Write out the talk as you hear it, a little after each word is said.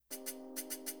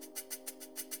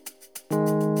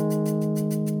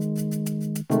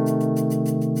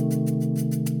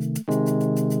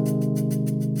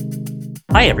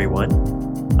Hi,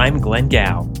 everyone. I'm Glenn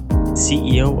Gow,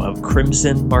 CEO of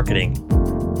Crimson Marketing.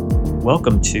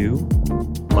 Welcome to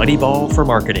Moneyball for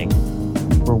Marketing,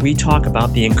 where we talk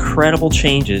about the incredible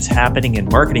changes happening in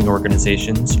marketing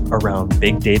organizations around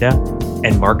big data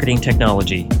and marketing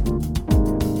technology.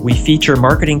 We feature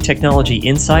marketing technology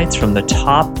insights from the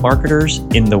top marketers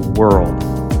in the world.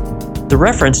 The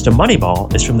reference to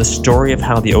Moneyball is from the story of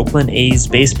how the Oakland A's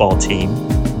baseball team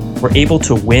were able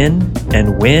to win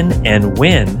and win and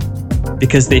win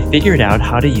because they figured out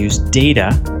how to use data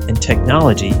and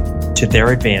technology to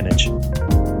their advantage.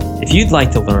 If you'd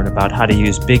like to learn about how to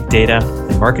use big data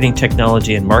and marketing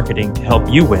technology and marketing to help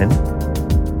you win,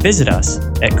 visit us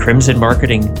at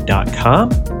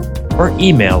crimsonmarketing.com or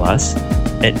email us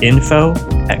at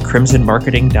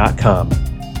info@crimsonmarketing.com.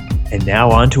 And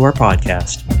now on to our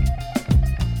podcast.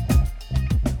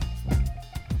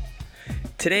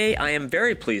 Today, I am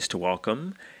very pleased to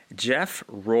welcome Jeff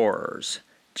Rohrs.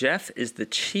 Jeff is the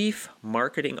Chief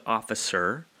Marketing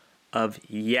Officer of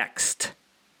Yext.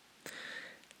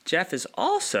 Jeff is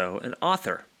also an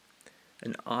author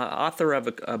of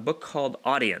a book called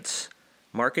Audience,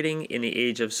 Marketing in the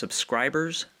Age of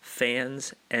Subscribers,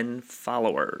 Fans, and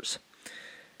Followers.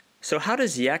 So how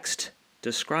does Yext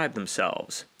describe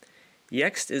themselves?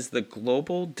 Yext is the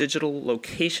global digital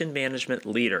location management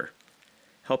leader,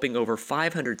 helping over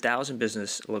 500,000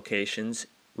 business locations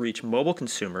reach mobile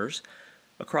consumers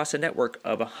across a network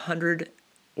of 100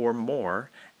 or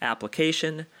more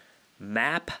application,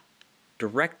 map,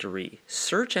 directory,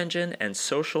 search engine, and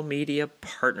social media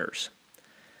partners.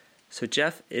 So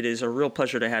Jeff, it is a real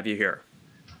pleasure to have you here.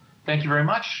 Thank you very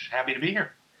much. Happy to be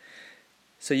here.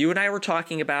 So you and I were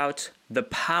talking about the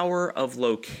power of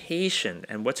location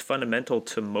and what's fundamental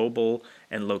to mobile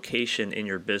and location in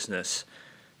your business.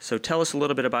 So tell us a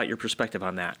little bit about your perspective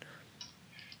on that.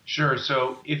 Sure.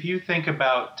 So if you think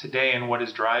about today and what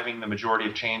is driving the majority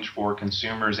of change for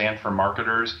consumers and for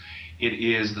marketers, it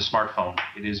is the smartphone.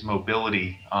 It is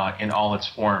mobility in all its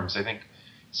forms. I think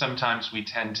sometimes we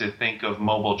tend to think of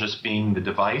mobile just being the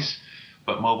device,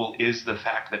 but mobile is the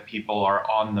fact that people are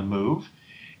on the move,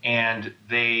 and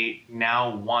they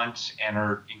now want and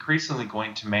are increasingly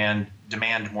going to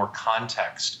demand more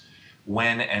context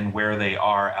when and where they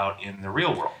are out in the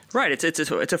real world. Right. It's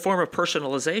a form of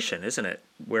personalization, isn't it?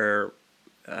 Where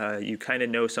you kind of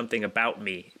know something about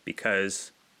me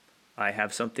because I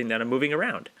have something that I'm moving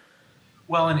around.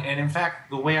 Well, and in fact,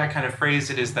 the way I kind of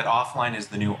phrase it is that offline is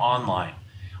the new online.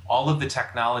 All of the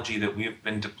technology that we've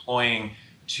been deploying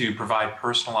to provide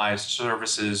personalized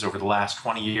services over the last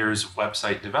 20 years of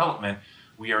website development,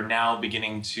 we are now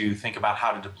beginning to think about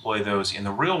how to deploy those in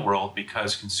the real world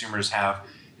because consumers have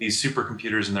these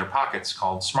supercomputers in their pockets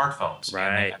called smartphones. Right.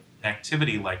 And they have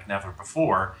connectivity like never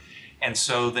before. And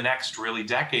so the next really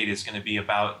decade is going to be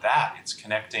about that. It's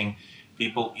connecting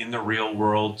people in the real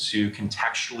world to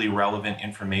contextually relevant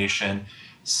information,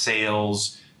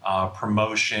 sales,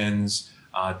 promotions,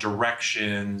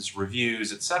 directions,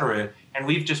 reviews, etc. And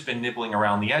we've just been nibbling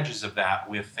around the edges of that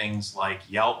with things like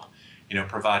Yelp,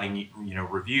 providing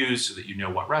reviews so that you know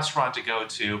what restaurant to go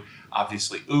to.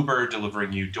 Obviously, Uber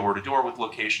delivering you door to door with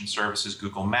location services.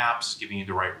 Google Maps giving you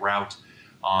the right route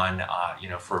on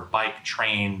for bike,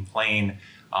 train, plane,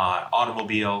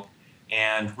 automobile.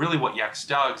 And really, what Yext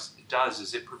does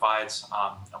is it provides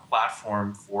a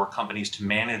platform for companies to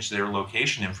manage their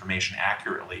location information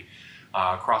accurately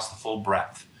across the full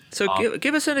breadth. So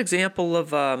give us an example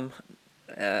of a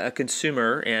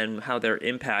consumer and how they're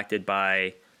impacted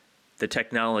by the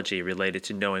technology related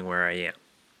to knowing where I am.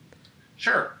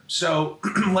 Sure. So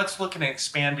let's look at an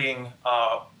expanding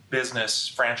business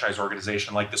franchise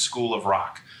organization like the School of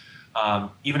Rock.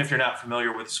 Even if you're not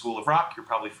familiar with School of Rock, you're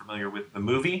probably familiar with the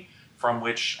movie from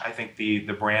which I think the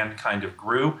brand kind of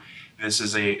grew. This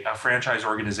is a franchise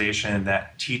organization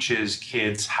that teaches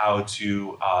kids how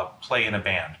to play in a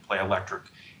band, play electric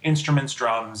instruments,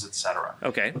 drums, etc.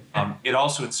 Okay. It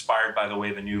also inspired, by the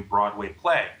way, the new Broadway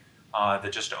play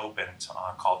that just opened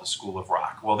called the School of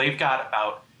Rock. Well, they've got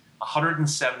about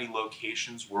 170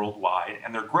 locations worldwide,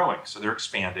 and they're growing, so they're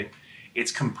expanding.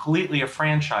 It's completely a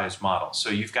franchise model. So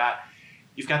you've got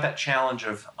that challenge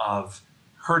of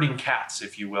herding cats,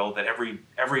 if you will, that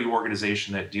every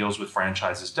organization that deals with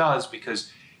franchises does,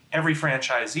 because every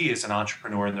franchisee is an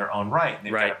entrepreneur in their own right. And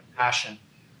they've got a passion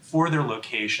for their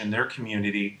location, their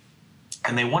community,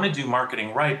 and they want to do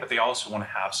marketing right, but they also want to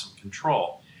have some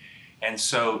control. And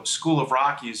so School of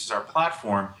Rock uses our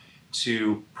platform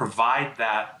to provide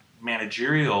that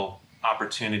managerial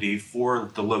opportunity for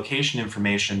the location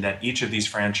information that each of these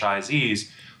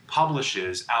franchisees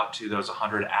publishes out to those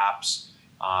 100 apps,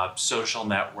 social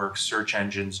networks, search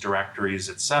engines,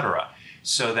 directories, etc.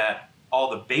 so that all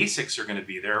the basics are going to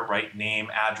be there, right? Name,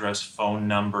 address, phone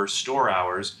number, store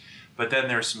hours. But then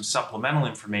there's some supplemental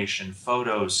information,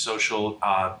 photos,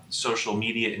 social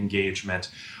media engagement,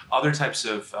 other types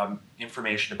of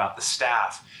information about the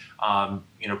staff,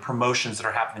 promotions that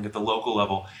are happening at the local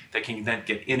level that can then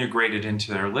get integrated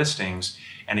into their listings.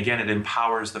 And again, it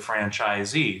empowers the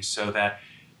franchisee so that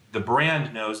the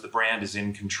brand knows the brand is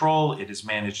in control, it is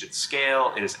managed at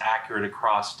scale, it is accurate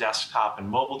across desktop and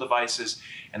mobile devices,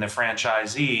 and the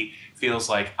franchisee feels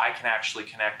like I can actually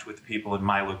connect with people in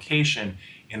my location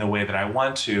in the way that I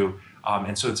want to.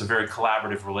 And so it's a very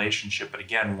collaborative relationship, but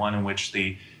again, one in which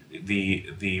the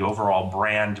overall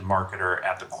brand marketer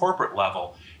at the corporate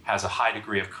level has a high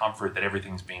degree of comfort that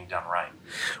everything's being done right.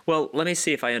 Well, let me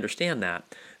see if I understand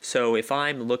that. So if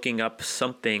I'm looking up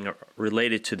something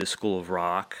related to the School of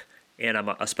Rock, and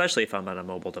especially if I'm on a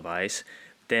mobile device,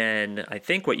 then I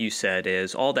think what you said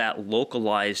is all that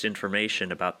localized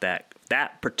information about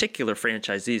that particular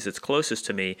franchisees that's closest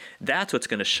to me, that's what's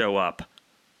going to show up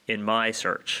in my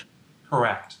search.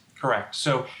 Correct.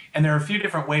 So, and there are a few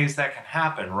different ways that can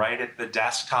happen, right? At the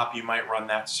desktop, you might run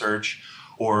that search,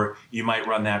 or you might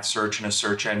run that search in a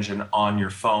search engine on your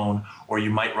phone, or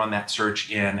you might run that search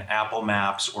in Apple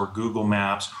Maps or Google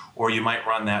Maps, or you might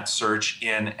run that search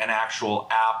in an actual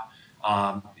app,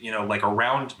 like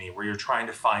Around Me, where you're trying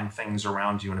to find things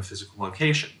around you in a physical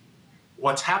location.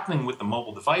 What's happening with the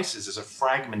mobile devices is a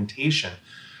fragmentation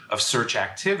of search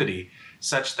activity,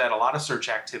 such that a lot of search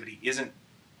activity isn't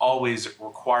always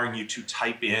requiring you to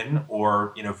type in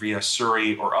or via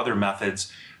Siri or other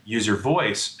methods use your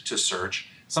voice to search.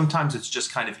 Sometimes it's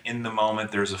just kind of in the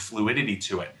moment. There's a fluidity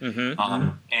to it.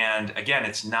 And again,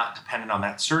 it's not dependent on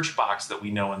that search box that we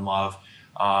know and love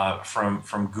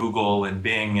from Google and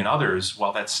Bing and others.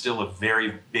 While that's still a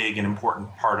very big and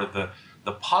important part of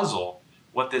the puzzle,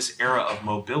 what this era of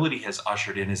mobility has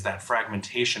ushered in is that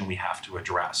fragmentation we have to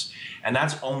address. And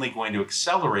that's only going to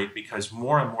accelerate because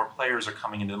more and more players are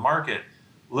coming into the market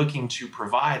looking to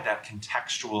provide that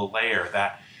contextual layer,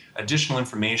 that additional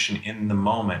information in the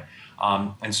moment.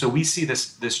 And so we see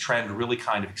this trend really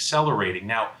kind of accelerating.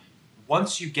 Now,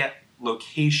 once you get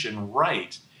location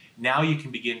right, now you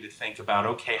can begin to think about,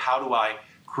 okay, how do I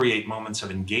create moments of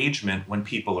engagement when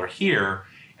people are here,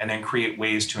 and then create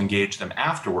ways to engage them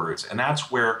afterwards. And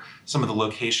that's where some of the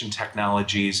location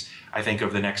technologies, I think,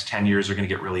 over the next 10 years are going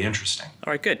to get really interesting.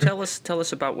 All right, good. Tell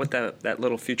us about what that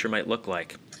little future might look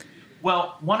like.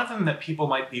 Well, one of them that people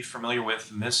might be familiar with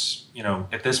in this,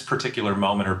 at this particular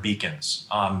moment are beacons.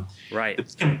 Right.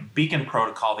 The beacon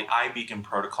protocol, the iBeacon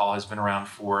protocol, has been around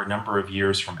for a number of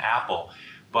years from Apple,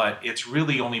 but it's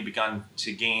really only begun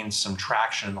to gain some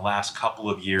traction in the last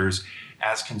couple of years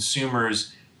as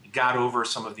consumers got over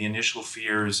some of the initial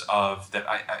fears of that,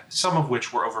 some of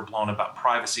which were overblown about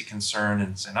privacy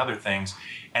concerns and other things.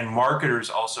 And marketers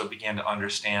also began to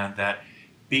understand that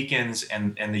beacons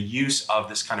and the use of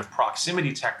this kind of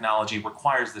proximity technology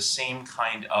requires the same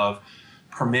kind of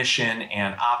permission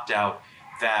and opt-out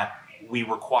that we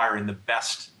require in the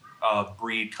best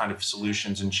breed kind of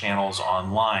solutions and channels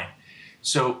online.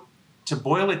 So to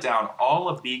boil it down, all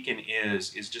a beacon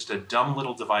is just a dumb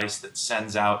little device that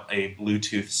sends out a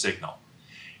Bluetooth signal.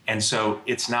 And so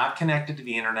it's not connected to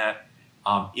the internet.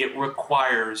 It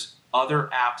requires other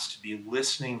apps to be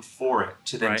listening for it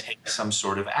to then take some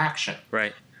sort of action.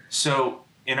 Right. So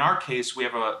in our case,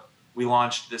 we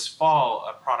launched this fall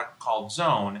a product called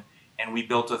Zone, and we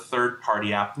built a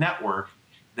third-party app network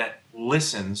that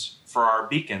listens for our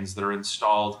beacons that are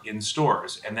installed in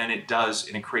stores. And then it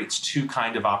creates two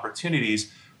kind of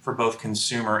opportunities for both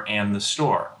consumer and the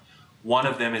store. One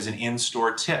of them is an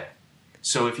in-store tip.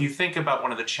 So if you think about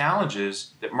one of the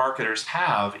challenges that marketers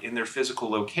have in their physical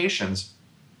locations,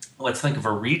 let's think of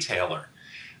a retailer.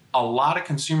 A lot of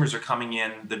consumers are coming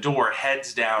in the door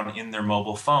heads down in their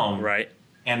mobile phone. Right.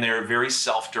 And they're very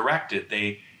self-directed.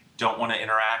 They don't want to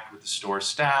interact with the store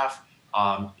staff.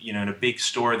 In a big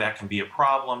store, that can be a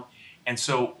problem. And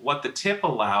so what the tip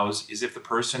allows is if the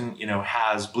person,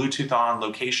 has Bluetooth on,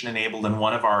 location enabled, and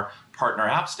one of our partner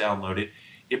apps downloaded,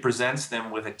 it presents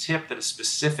them with a tip that is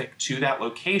specific to that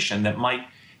location that might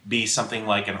be something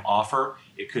like an offer.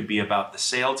 It could be about the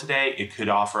sale today. It could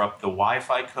offer up the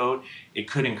Wi-Fi code. It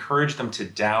could encourage them to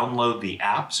download the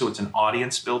app. So it's an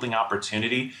audience building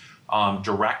opportunity,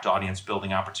 direct audience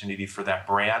building opportunity for that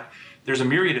brand. There's a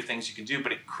myriad of things you can do,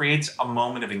 but it creates a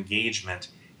moment of engagement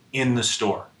in the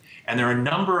store. And there are a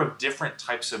number of different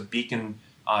types of beacon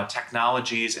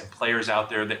technologies and players out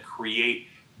there that create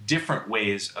different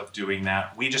ways of doing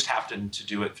that. We just happen to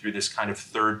do it through this kind of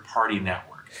third-party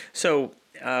network. So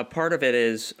part of it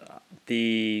is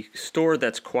the store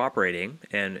that's cooperating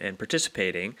and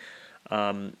participating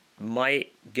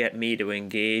might get me to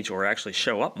engage or actually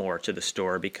show up more to the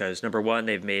store because, number one,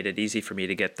 they've made it easy for me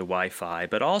to get the Wi-Fi,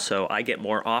 but also I get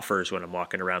more offers when I'm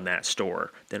walking around that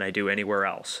store than I do anywhere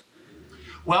else.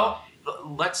 Well,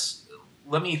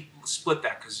 let me split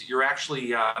that because you're actually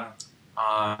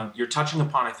you're touching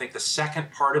upon, I think, the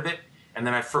second part of it, and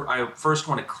then I first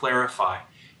want to clarify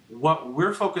what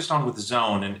we're focused on with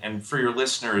Zone, and for your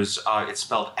listeners, it's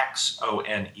spelled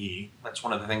Xone. That's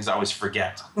one of the things I always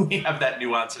forget. We have that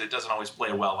nuance, and it doesn't always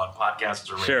play well on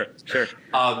podcasts or radio. Sure.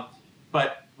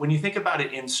 But when you think about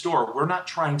it in store, we're not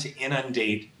trying to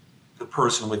inundate the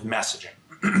person with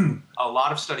messaging. A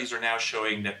lot of studies are now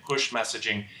showing that push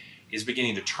messaging is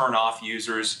beginning to turn off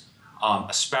users,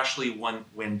 especially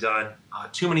when done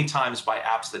too many times by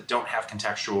apps that don't have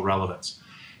contextual relevance.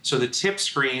 So the tip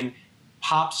screen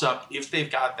pops up if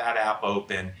they've got that app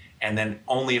open, and then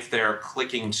only if they're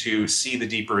clicking to see the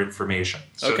deeper information.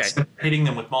 So Okay. Instead of hitting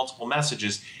them with multiple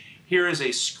messages, here is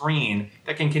a screen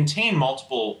that can contain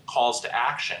multiple calls to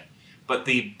action, but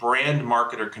the brand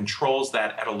marketer controls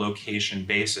that at a location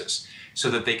basis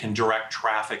so that they can direct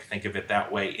traffic, think of it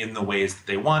that way, in the ways that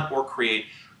they want, or create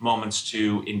moments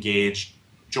to engage,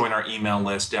 join our email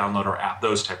list, download our app,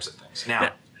 those types of things.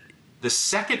 Now, the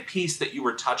second piece that you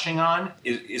were touching on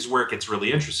is where it gets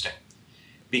really interesting,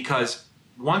 because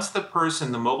once the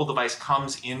mobile device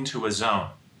comes into a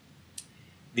zone,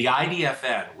 the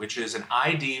IDFN, which is an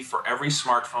ID for every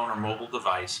smartphone or mobile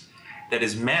device that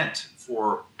is meant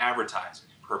for advertising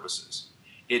purposes,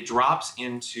 it drops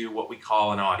into what we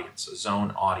call an audience, a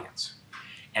zone audience.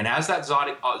 And as that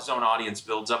zone audience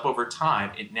builds up over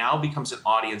time, it now becomes an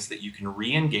audience that you can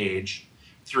re-engage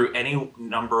through any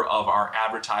number of our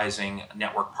advertising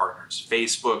network partners,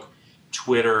 Facebook,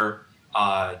 Twitter,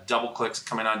 DoubleClick's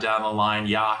coming on down the line,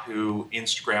 Yahoo,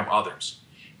 Instagram, others.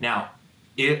 Now,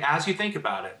 as you think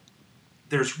about it,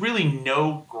 there's really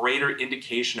no greater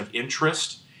indication of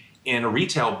interest in a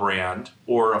retail brand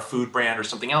or a food brand or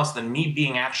something else than me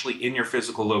being actually in your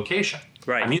physical location.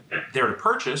 Right. I'm either there to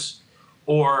purchase,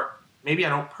 or maybe I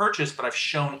don't purchase, but I've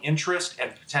shown interest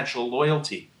and potential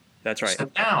loyalty. That's right. So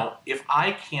now, if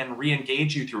I can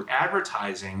re-engage you through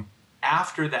advertising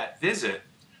after that visit,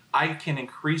 I can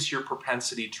increase your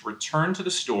propensity to return to the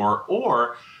store,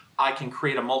 or I can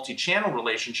create a multi-channel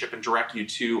relationship and direct you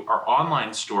to our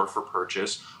online store for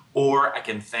purchase, or I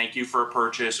can thank you for a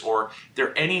purchase, or there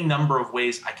are any number of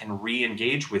ways I can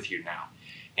re-engage with you now.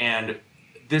 And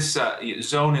this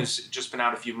Zone has just been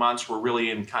out a few months. We're really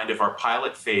in kind of our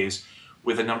pilot phase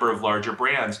with a number of larger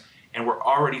brands. And we're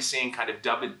already seeing kind of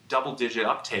double-digit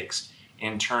uptakes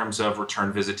in terms of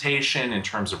return visitation, in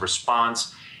terms of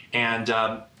response. And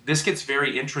this gets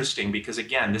very interesting because,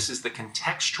 again, this is the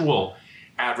contextual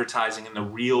advertising in the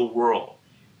real world,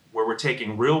 where we're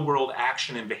taking real-world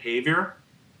action and behavior.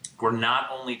 We're not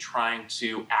only trying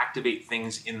to activate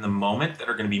things in the moment that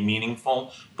are going to be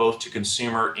meaningful both to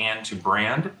consumer and to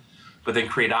brand, but then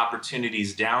create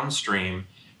opportunities downstream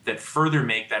that further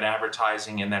make that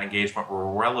advertising and that engagement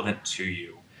relevant to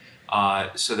you,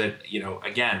 so that,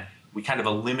 again, we kind of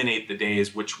eliminate the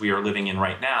days which we are living in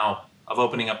right now of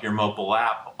opening up your mobile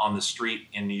app on the street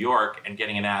in New York and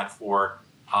getting an ad for,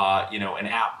 an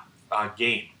app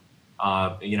game,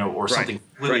 or something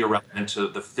really irrelevant to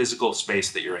the physical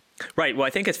space that you're in. Right. Well,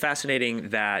 I think it's fascinating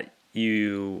that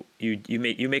you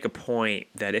make a point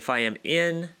that if I am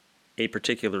in a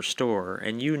particular store,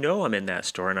 and I'm in that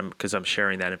store, and because I'm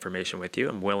sharing that information with you,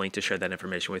 I'm willing to share that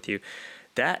information with you.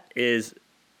 That is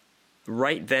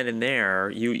right then and there.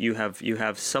 You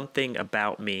have something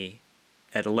about me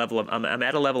at a level of I'm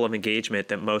at a level of engagement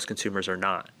that most consumers are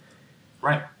not.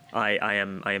 Right. I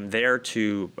am there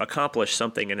to accomplish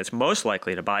something, and it's most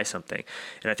likely to buy something.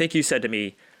 And I think you said to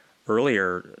me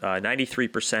earlier,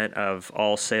 93% of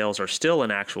all sales are still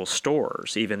in actual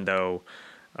stores, even though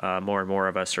more and more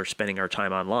of us are spending our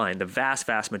time online. The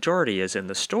vast majority is in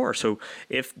the store. So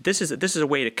if this is a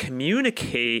way to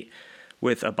communicate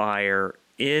with a buyer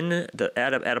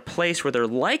at a place where they're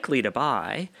likely to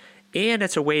buy, and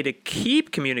it's a way to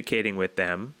keep communicating with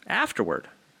them afterward.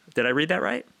 Did I read that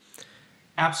right?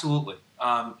 Absolutely,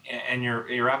 and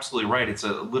you're absolutely right. It's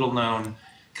a little known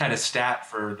kind of stat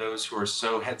for those who are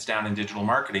so heads down in digital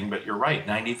marketing, but you're right.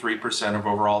 93% of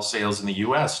overall sales in the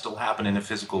U.S. still happen in a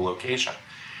physical location.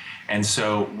 And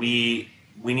so we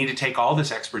need to take all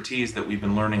this expertise that we've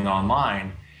been learning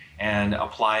online and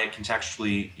apply it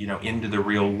contextually, into the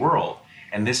real world.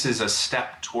 And this is a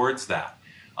step towards that.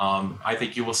 I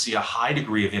think you will see a high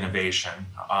degree of innovation.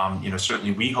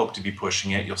 Certainly we hope to be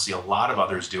pushing it. You'll see a lot of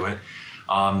others do it.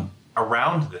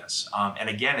 around this. And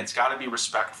again, it's got to be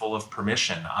respectful of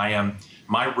permission.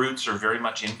 My roots are very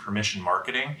much in permission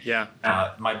marketing. Yeah.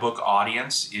 My book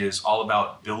Audience is all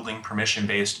about building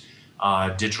permission-based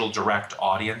digital direct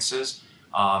audiences.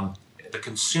 The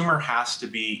consumer has to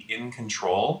be in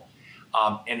control.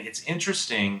 And it's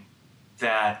interesting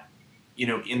that,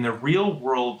 in the real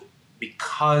world,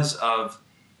 because of,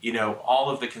 all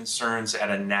of the concerns at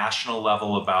a national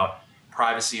level about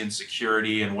privacy and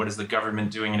security and what is the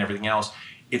government doing and everything else,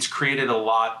 it's created a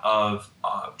lot of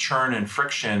churn and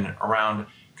friction around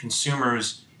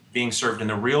consumers being served in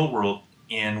the real world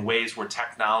in ways where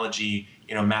technology,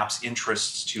 maps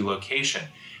interests to location.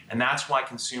 And that's why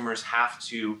consumers have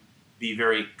to be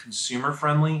very consumer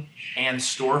friendly and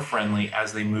store friendly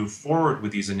as they move forward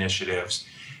with these initiatives,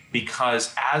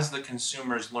 because as the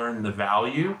consumers learn the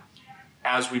value,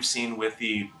 as we've seen with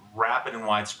the rapid and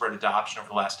widespread adoption over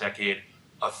the last decade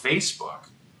of Facebook,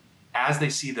 as they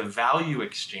see the value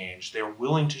exchange, they're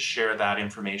willing to share that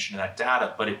information and that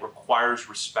data, but it requires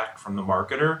respect from the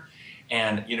marketer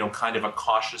and, kind of a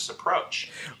cautious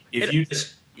approach. If you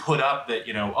just put up that,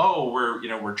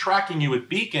 we're tracking you with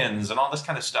beacons and all this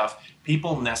kind of stuff,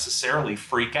 people necessarily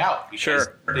freak out because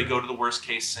they go to the worst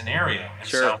case scenario. And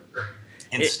so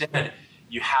instead,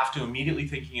 you have to immediately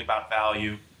thinking about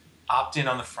value, opt in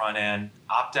on the front end,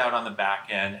 opt out on the back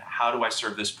end. How do I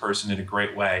serve this person in a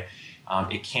great way?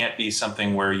 It can't be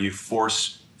something where you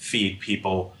force feed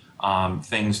people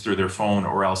things through their phone,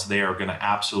 or else they are going to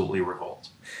absolutely revolt.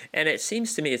 And it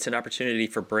seems to me it's an opportunity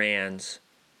for brands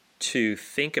to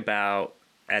think about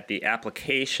at the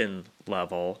application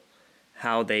level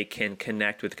how they can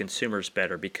connect with consumers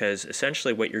better, because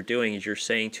essentially what you're doing is you're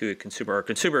saying to a consumer, or a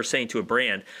consumer is saying to a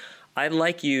brand, I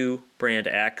like you, brand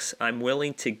X. I'm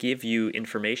willing to give you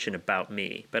information about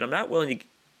me, but I'm not willing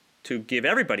to give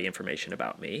everybody information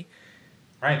about me.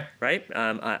 Right. Right.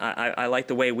 I like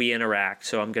the way we interact,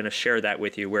 so I'm going to share that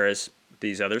with you. Whereas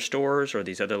these other stores or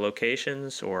these other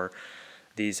locations or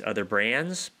these other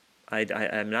brands,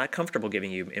 I'm not comfortable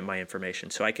giving you my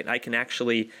information. So I can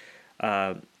actually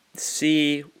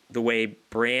see the way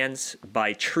brands,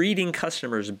 by treating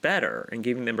customers better and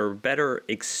giving them a better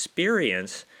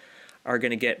experience, are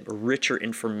going to get richer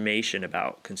information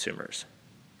about consumers.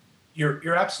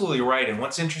 You're absolutely right. And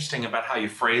what's interesting about how you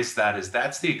phrase that is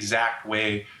that's the exact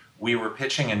way we were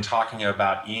pitching and talking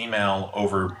about email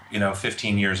over,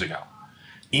 15 years ago.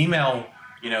 Email,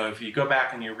 if you go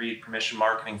back and you read Permission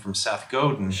Marketing from Seth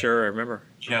Godin. Sure, I remember.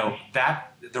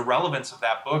 That the relevance of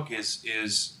that book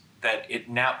is that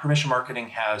now permission marketing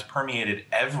has permeated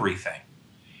everything.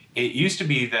 It used to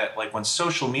be that, like, when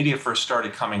social media first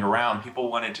started coming around,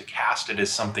 people wanted to cast it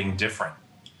as something different.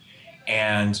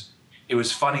 And it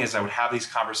was funny, as I would have these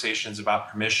conversations about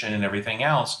permission and everything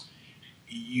else,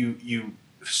 you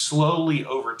slowly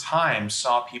over time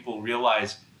saw people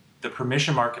realize the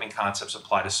permission marketing concepts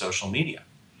apply to social media.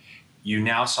 You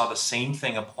now saw the same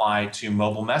thing apply to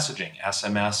mobile messaging,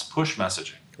 SMS, push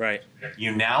messaging. Right.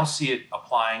 You now see it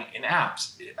applying in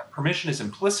apps. Permission is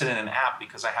implicit in an app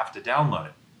because I have to download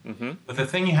it. Mm-hmm. But the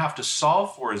thing you have to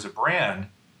solve for as a brand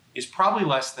is probably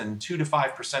less than 2 to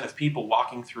 5% of people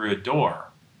walking through a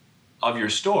door of your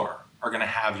store are going to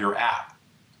have your app,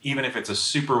 even if it's a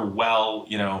super well,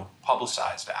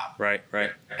 publicized app. Right.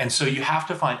 And so you have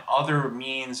to find other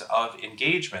means of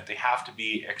engagement. They have to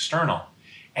be external.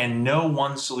 And no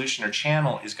one solution or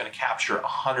channel is going to capture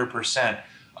 100%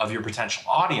 of your potential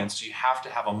audience. So you have to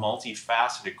have a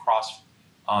multifaceted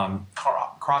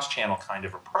cross-channel kind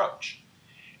of approach.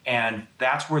 And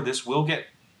that's where this will get,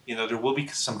 there will be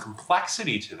some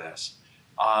complexity to this.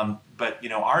 But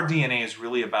our DNA is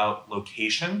really about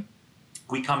location.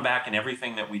 We come back in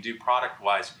everything that we do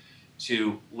product-wise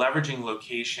to leveraging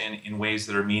location in ways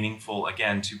that are meaningful,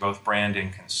 again, to both brand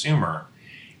and consumer.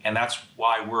 And that's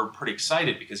why we're pretty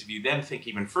excited, because if you then think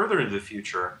even further into the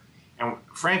future, and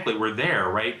frankly, we're there,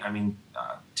 right? I mean,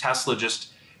 Tesla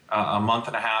just a month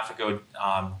and a half ago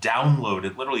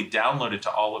literally downloaded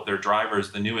to all of their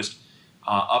drivers the newest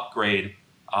upgrade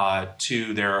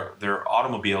to their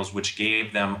automobiles, which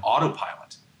gave them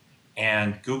autopilot.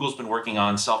 And Google's been working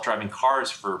on self-driving cars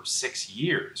for 6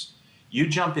 years. You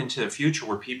jump into the future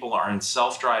where people are in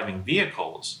self-driving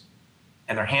vehicles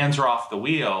and their hands are off the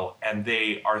wheel and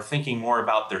they are thinking more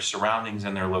about their surroundings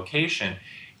and their location.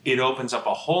 It opens up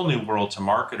a whole new world to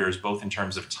marketers, both in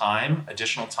terms of time,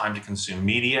 additional time to consume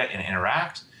media and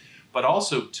interact, but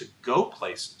also to go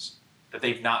places that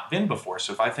they've not been before.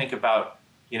 So if I think about,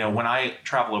 when I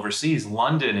travel overseas,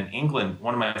 London and England,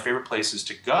 one of my favorite places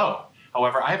to go.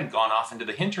 However, I haven't gone off into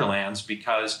the hinterlands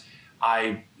because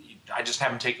I I just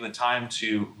haven't taken the time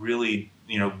to really,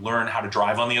 learn how to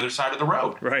drive on the other side of the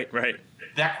road. Right.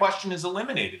 That question is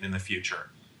eliminated in the future.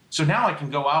 So now I can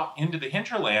go out into the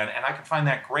hinterland and I can find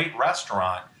that great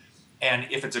restaurant. And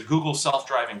if it's a Google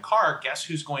self-driving car, guess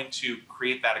who's going to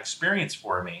create that experience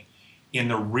for me in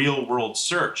the real world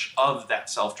search of that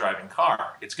self-driving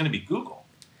car? It's going to be Google.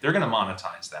 They're going to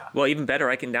monetize that. Well, even better,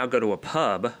 I can now go to a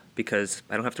pub because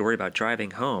I don't have to worry about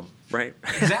driving home, right?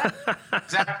 Exactly.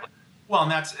 Well,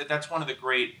 and that's one of the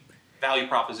great value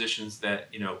propositions that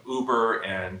Uber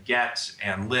and Get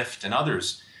and Lyft and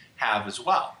others have as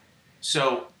well.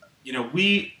 So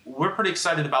we're pretty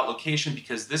excited about location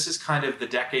because this is kind of the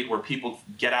decade where people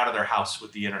get out of their house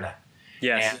with the internet.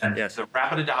 Yes. And the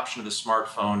rapid adoption of the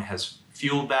smartphone has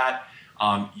fueled that.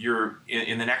 You're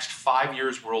in the next 5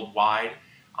 years worldwide.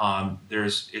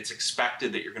 It's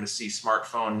expected that you're going to see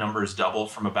smartphone numbers double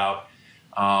from about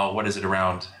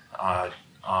around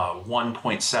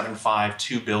 1.75,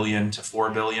 2 billion to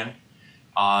 4 billion.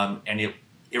 And it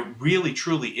really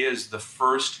truly is the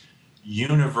first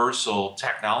universal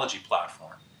technology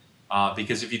platform.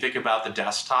 Because if you think about the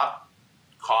desktop,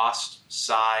 cost,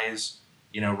 size,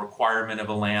 requirement of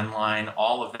a landline,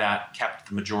 all of that kept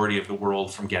the majority of the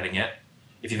world from getting it.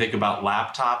 If you think about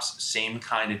laptops, same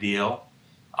kind of deal.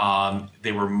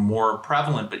 They were more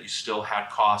prevalent, but you still had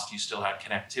cost, you still had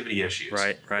connectivity issues.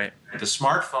 Right. The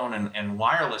smartphone and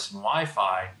wireless and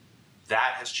Wi-Fi,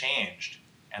 that has changed.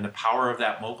 And the power of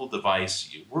that mobile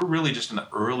device, we're really just in the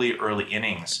early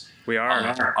innings. We are.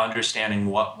 Understanding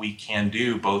what we can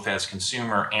do both as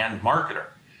consumer and marketer.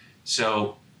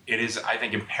 So it is, I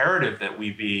think, imperative that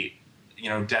we be,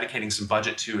 dedicating some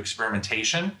budget to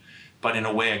experimentation, but in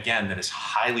a way, again, that is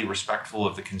highly respectful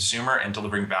of the consumer and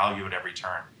delivering value at every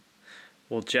turn.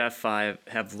 Well, Jeff, I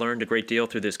have learned a great deal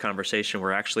through this conversation.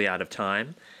 We're actually out of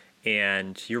time.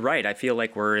 And you're right. I feel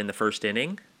like we're in the first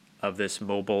inning of this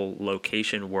mobile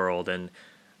location world. And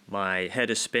my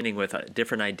head is spinning with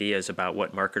different ideas about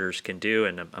what marketers can do.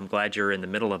 And I'm glad you're in the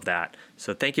middle of that.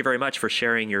 So thank you very much for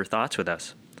sharing your thoughts with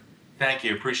us. Thank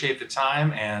you. Appreciate the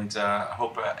time. And I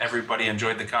hope everybody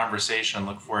enjoyed the conversation.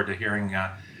 Look forward to hearing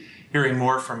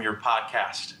more from your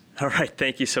podcast. All right.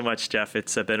 Thank you so much, Jeff.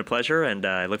 It's been a pleasure, and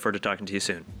I look forward to talking to you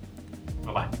soon.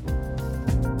 Bye-bye.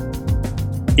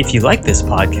 If you like this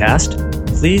podcast,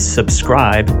 please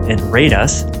subscribe and rate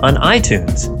us on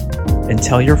iTunes and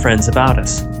tell your friends about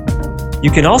us. You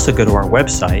can also go to our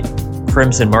website,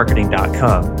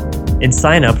 crimsonmarketing.com, and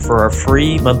sign up for our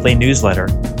free monthly newsletter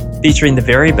featuring the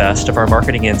very best of our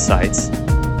marketing insights,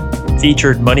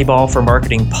 featured Moneyball for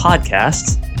Marketing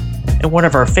podcasts, and one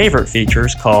of our favorite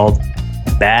features called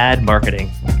Bad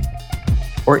Marketing.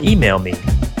 Or email me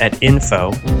at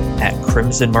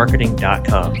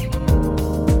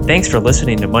info@crimsonmarketing.com. Thanks for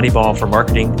listening to Moneyball for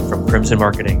Marketing from Crimson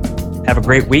Marketing. Have a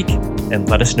great week, and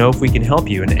let us know if we can help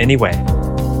you in any way.